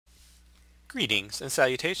Greetings and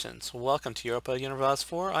salutations. Welcome to Europa Universalis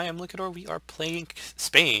IV. I am Luchador. We are playing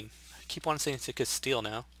Spain. I keep wanting to say Castile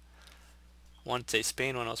now. I wanted to say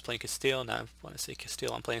Spain when I was playing Castile. Now I want to say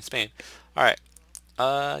Castile. I'm playing Spain. Alright.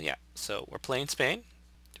 Yeah. So we're playing Spain.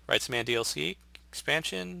 Rights Man DLC.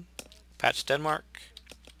 Expansion. Patch Denmark.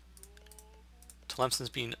 Tlemcen's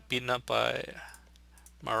being beaten up by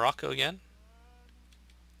Morocco again.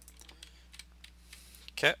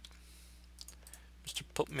 Okay. Mr.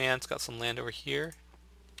 Popeman's got some land over here.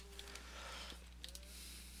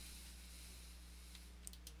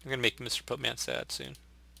 I'm gonna make Mr. Popeman sad soon.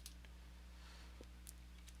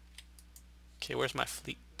 Okay, where's my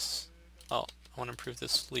fleet? Oh, I want to improve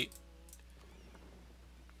this fleet.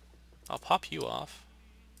 I'll pop you off.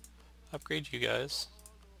 Upgrade you guys.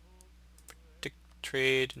 Predict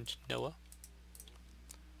trade and Genoa.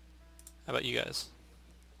 How about you guys?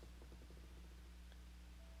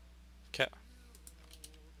 Okay.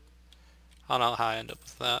 I don't know how I end up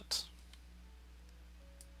with that.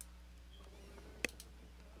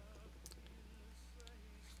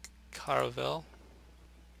 Caravel.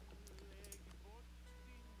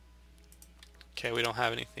 Okay, we don't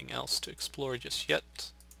have anything else to explore just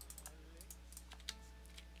yet.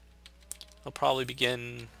 I'll probably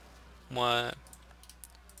begin one.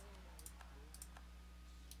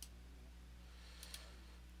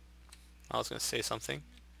 I was going to say something.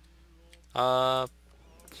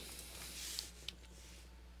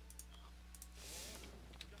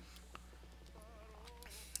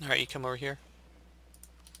 Alright, you come over here.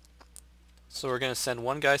 So we're going to send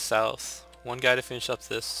one guy south, one guy to finish up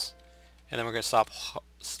this, and then we're going to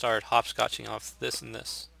start hopscotching off this and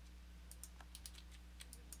this.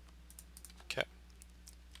 Okay.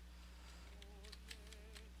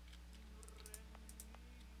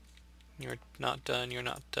 You're not done, you're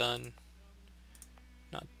not done.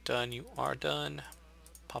 Not done, you are done.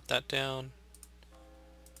 Pop that down.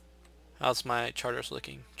 How's my charters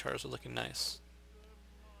looking? Charters are looking nice.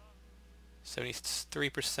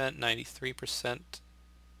 73%, 93%.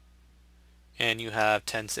 And you have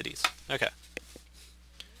 10 cities. Okay.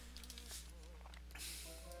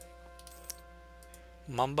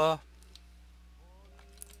 Mamba.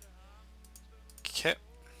 Okay.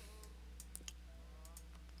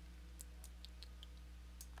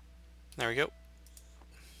 There we go.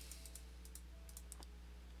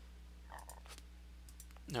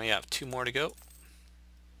 Now we have 2 more to go.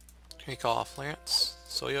 Recall off Lance.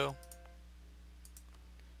 Soyo.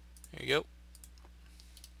 There you go.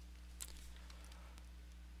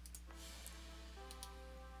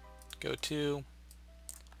 Go to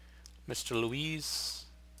Mr. Louise.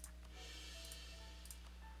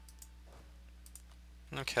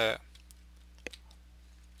 Okay.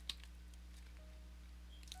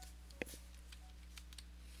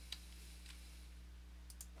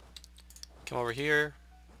 Come over here.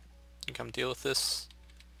 You come deal with this.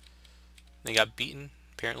 They got beaten,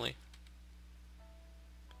 apparently.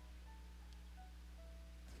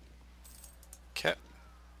 Okay.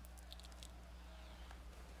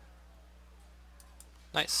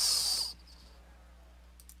 Nice.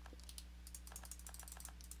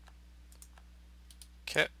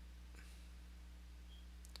 Okay.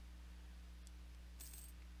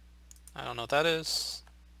 I don't know what that is.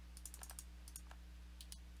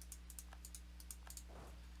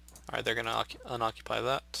 Alright, they're gonna unoccupy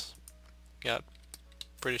that. Got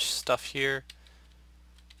British stuff here.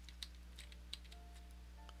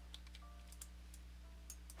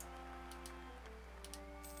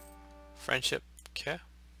 Friendship, okay.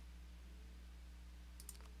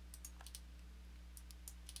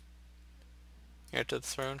 Heir to the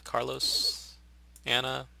throne, Carlos,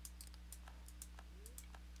 Anna.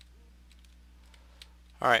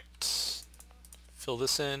 Alright, fill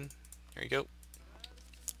this in. There you go.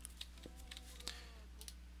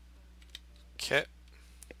 Okay.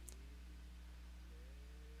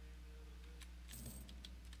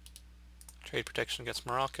 Trade protection against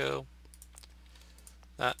Morocco.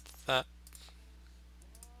 That.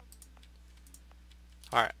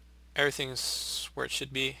 Alright, everything's where it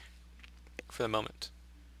should be for the moment.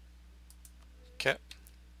 Okay.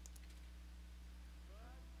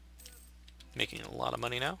 Making a lot of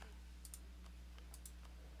money now.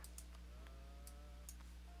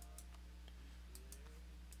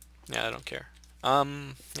 Yeah, I don't care.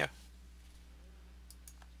 Yeah.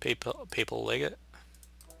 Papal legate.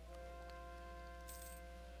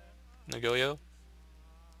 Nagoyo.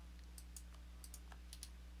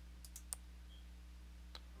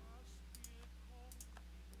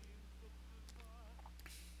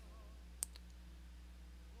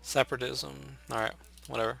 Separatism. Alright,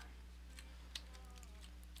 whatever.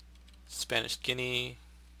 Spanish Guinea.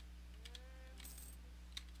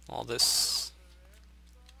 All this.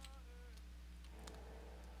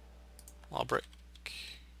 All brick.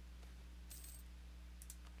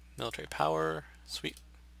 Military power. Sweet.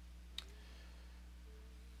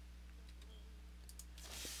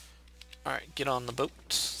 Alright, get on the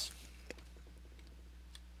boat.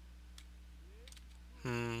 I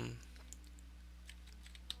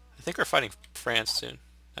think we're fighting France soon.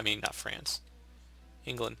 I mean, not France.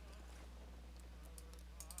 England.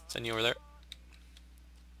 Send you over there.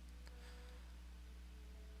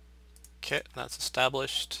 Okay, that's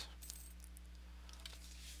established.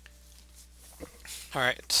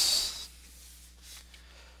 Alright.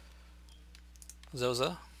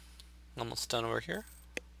 Zoza. Almost done over here.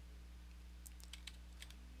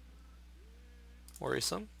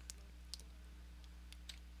 Worrisome.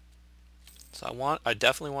 So I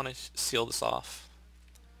definitely want to seal this off.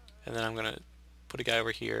 And then I'm going to put a guy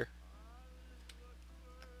over here.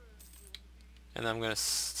 And then I'm going to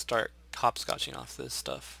start hopscotching off this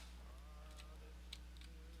stuff.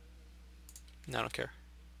 No, I don't care.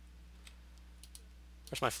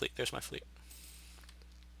 Where's my fleet? There's my fleet.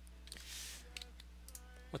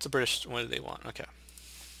 What's the British? What do they want? Okay.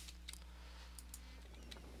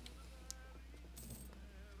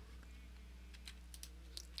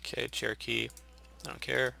 Okay, Cherokee. I don't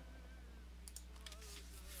care.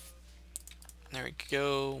 There we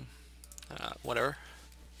go. Whatever.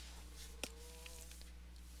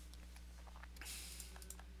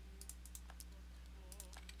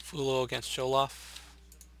 Fulo against Jolof.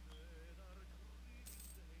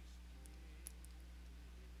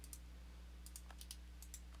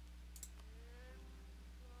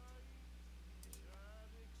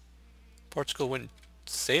 Portugal wouldn't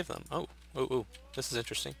save them. Oh, ooh, this is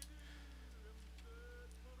interesting.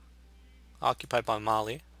 Occupied by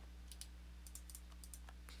Mali.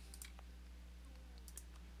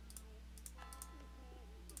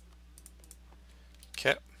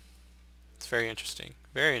 Okay. It's very interesting.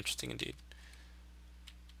 Very interesting indeed.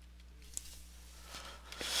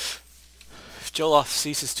 If Jolof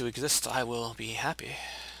ceases to exist, I will be happy.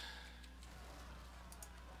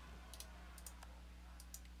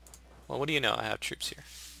 Well, what do you know? I have troops here.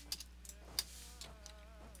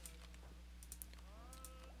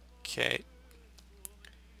 Okay.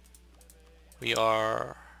 We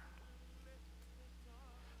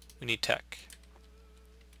need tech.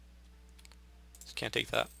 Just can't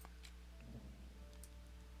take that.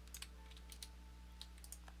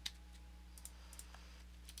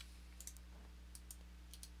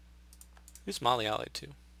 Who's Mali allied to?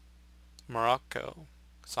 Morocco,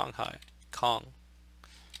 Songhai, Kong.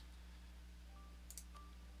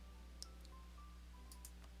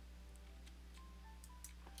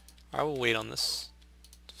 I will wait on this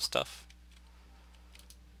stuff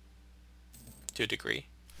to a degree.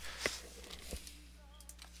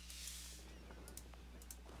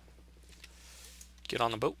 Get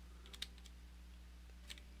on the boat.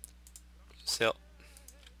 Sail.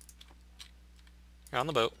 You're on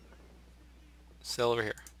the boat. Sail over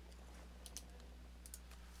here.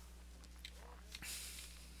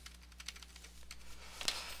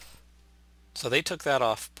 So they took that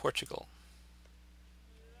off Portugal.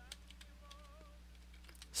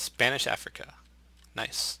 Spanish Africa.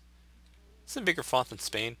 Nice. It's a bigger font than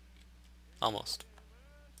Spain. Almost.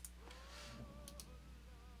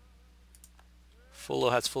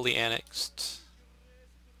 Fulo has fully annexed.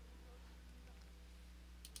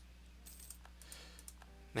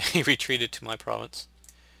 He retreated to my province.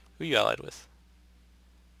 Who are you allied with?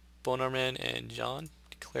 Bonorman and John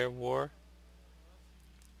declare war.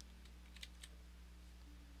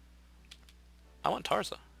 I want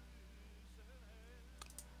Tarza.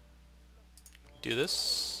 Do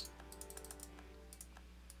this.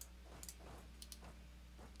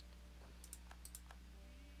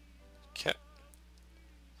 Okay.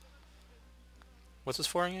 What's this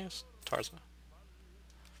foreign use? Tarza.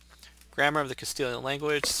 Grammar of the Castilian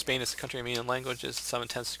language. Spain is a country of median languages. Some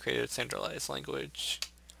attempts to create a centralized language.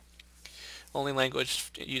 Only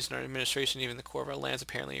language used in our administration, even the core of our lands,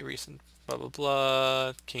 apparently a recent blah blah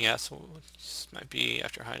blah. King asks might be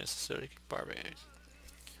after Highness so barbarian.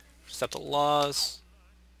 Accept the laws.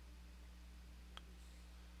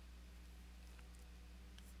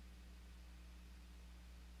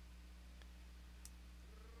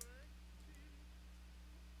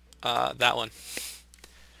 That one.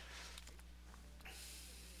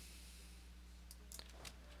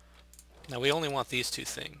 Now we only want these two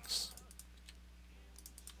things.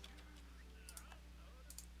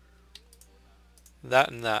 That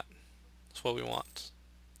and that. That's what we want.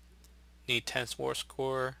 Need 10th war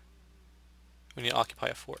score. We need to occupy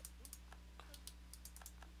a fort.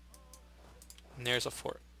 And there's a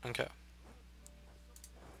fort. Okay.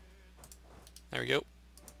 There we go.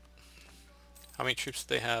 How many troops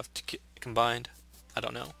do they have to combined? I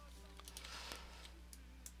don't know.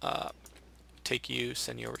 Take you,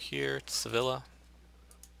 send you over here to Sevilla.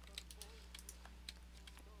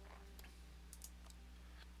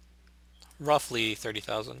 Roughly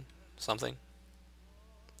 30,000 something.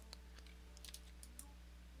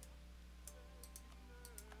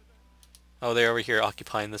 Oh, they're over here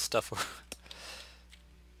occupying this stuff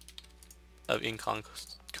of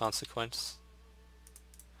inconsequence.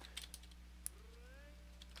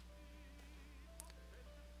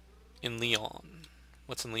 In Leon.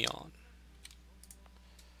 What's in Leon?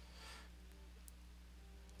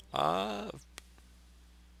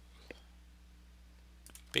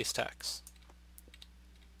 Base tax.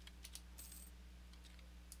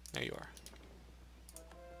 There you are.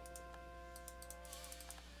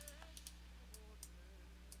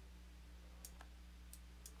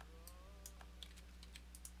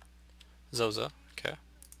 Zoza, okay.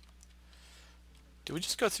 Did we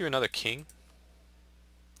just go through another king?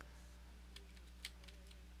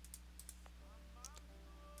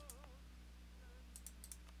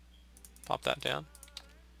 Pop that down.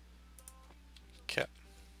 Okay.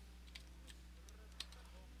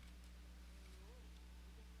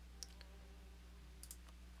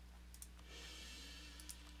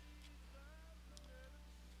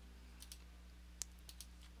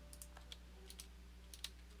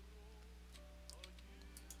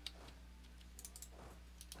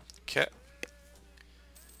 Okay.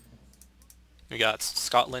 We got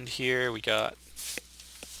Scotland here. We got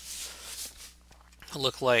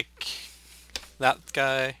look like that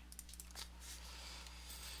guy.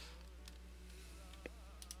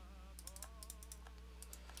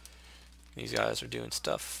 These guys are doing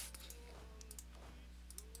stuff.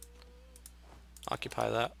 Occupy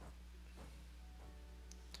that.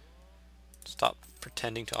 Stop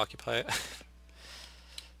pretending to occupy it.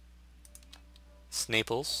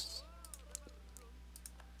 Naples.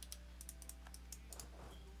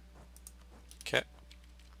 Okay.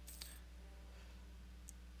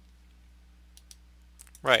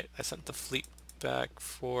 Right, I sent the fleet back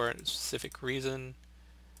for a specific reason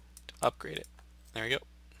to upgrade it. There we go.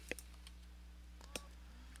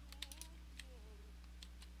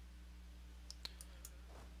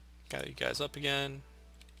 Got you guys up again.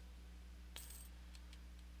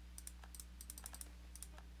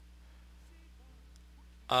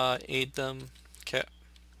 Aid them. Okay.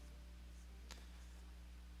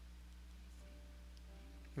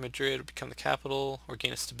 Madrid will become the capital or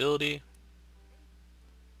gain a stability.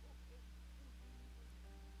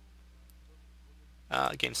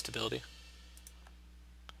 Gain stability.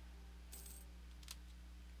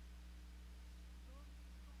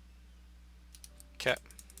 Okay.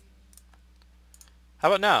 How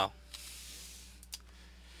about now?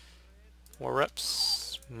 More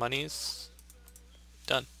reps, monies,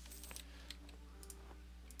 done.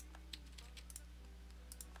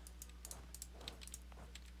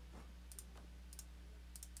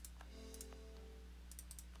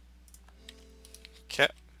 Okay.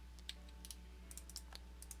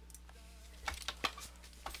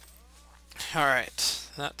 Alright,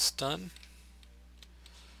 that's done.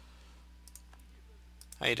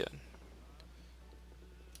 How you doing?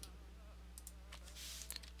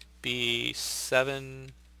 B7.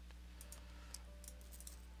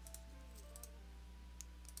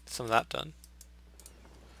 Some of that done.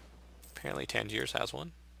 Apparently Tangiers has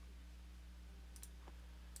one.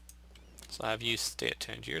 So I have you stay at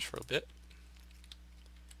Tangiers for a bit.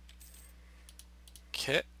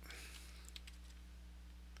 Okay.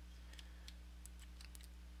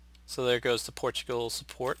 So there goes the Portugal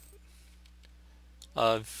support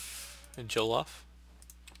of Jolof.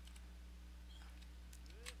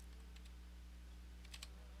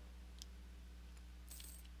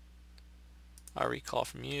 I recall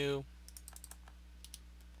from you.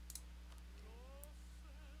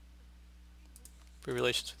 Improve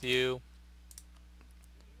relations with you.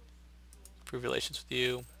 Improve relations with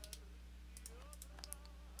you.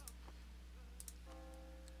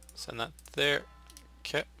 Send that there.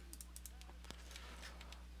 Okay.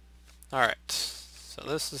 Alright. So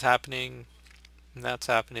this is happening. And that's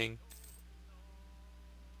happening.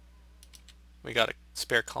 We got a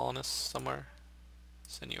spare colonist somewhere.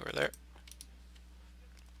 Send you over there.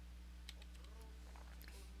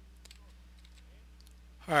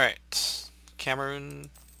 Alright.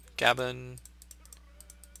 Cameroon, Gabon,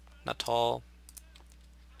 Natal.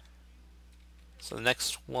 So the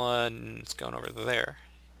next one is going over there.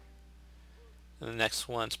 And the next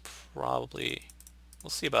one's probably, we'll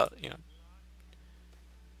see about,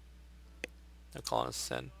 No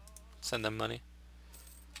colonists send them money.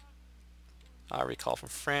 Recall from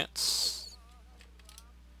France.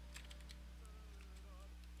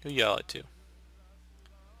 Who you allied to?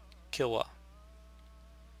 Kilwa.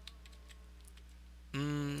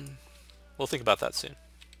 We'll think about that soon.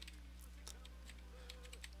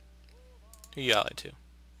 Who you allied to?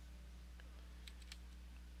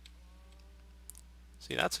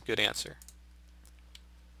 See, that's a good answer.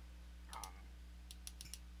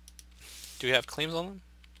 Do we have claims on them?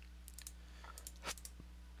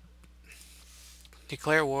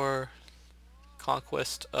 Declare war.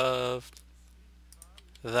 Conquest of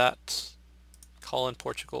that. Call in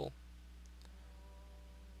Portugal.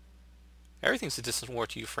 Everything's a distant war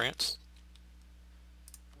to you, France.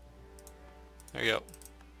 There you go.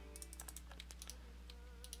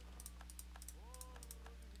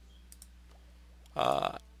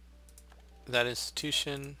 That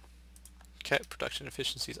institution. Okay, production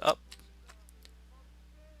efficiency's up.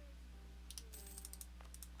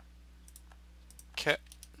 Okay.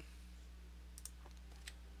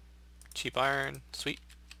 Cheap iron, sweet.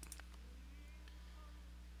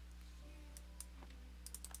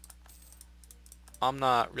 I'm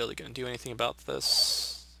not really going to do anything about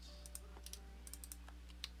this.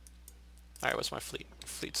 Alright, what's my fleet?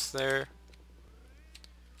 Fleet's there.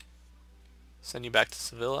 Send you back to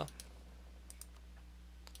Sevilla.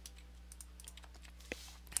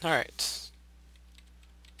 Alright.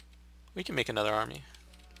 We can make another army.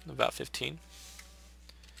 About 15.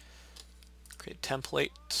 Create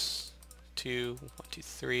template. 2, 1, 2,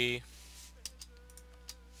 3,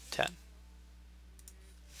 10.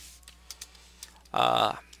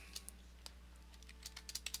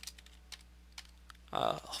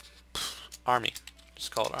 Army.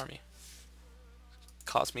 Just call it army.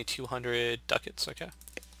 Cost me 200 ducats, okay.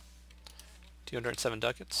 207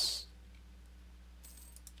 ducats.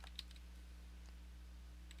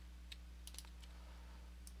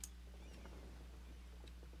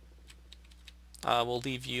 We'll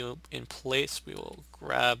leave you in place. We will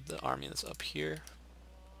grab the army that's up here.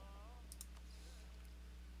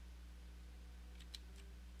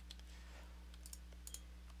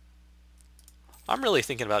 I'm really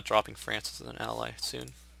thinking about dropping France as an ally soon.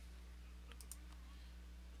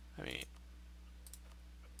 I mean,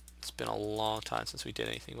 it's been a long time since we did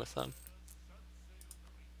anything with them.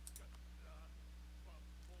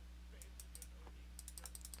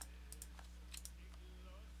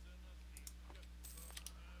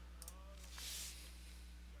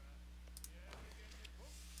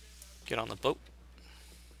 Get on the boat.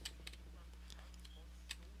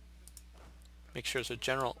 Make sure there's a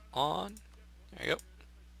general on. There you go.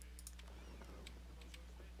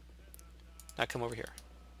 Now come over here.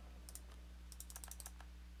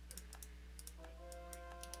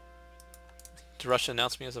 Did Russia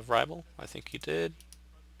announce me as a rival? I think you did.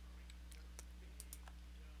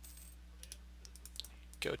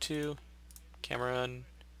 Go to Cameroon.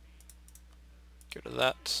 Go to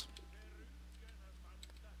that.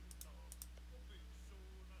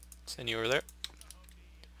 Send you over there.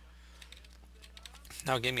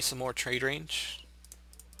 Now give me some more trade range.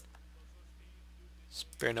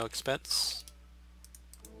 Spare no expense.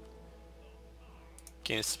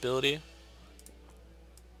 Gain stability.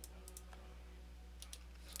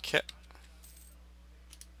 Okay.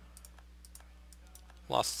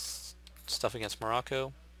 Lost stuff against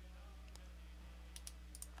Morocco.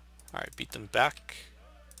 Alright, beat them back.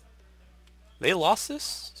 They lost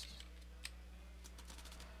this?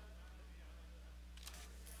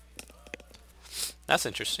 That's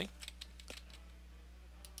interesting.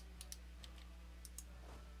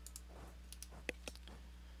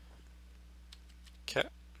 Okay.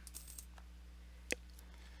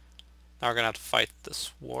 Now we're gonna have to fight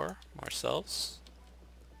this war ourselves.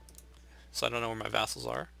 So I don't know where my vassals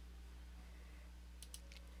are.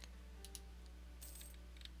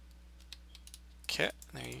 Okay,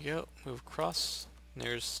 there you go. Move across.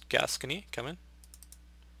 There's Gascony coming.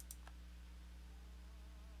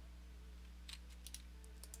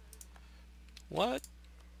 What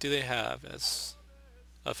do they have as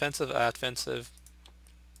offensive, offensive?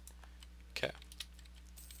 Okay.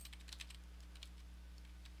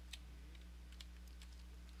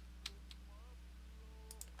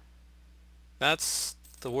 That's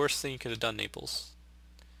the worst thing you could have done, Naples.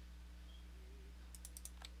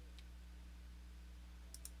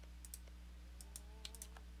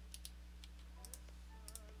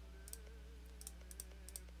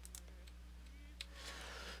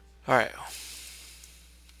 Alright.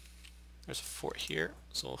 There's a fort here,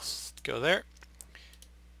 so we'll go there.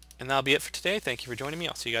 And that'll be it for today. Thank you for joining me.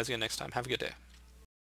 I'll see you guys again next time. Have a good day.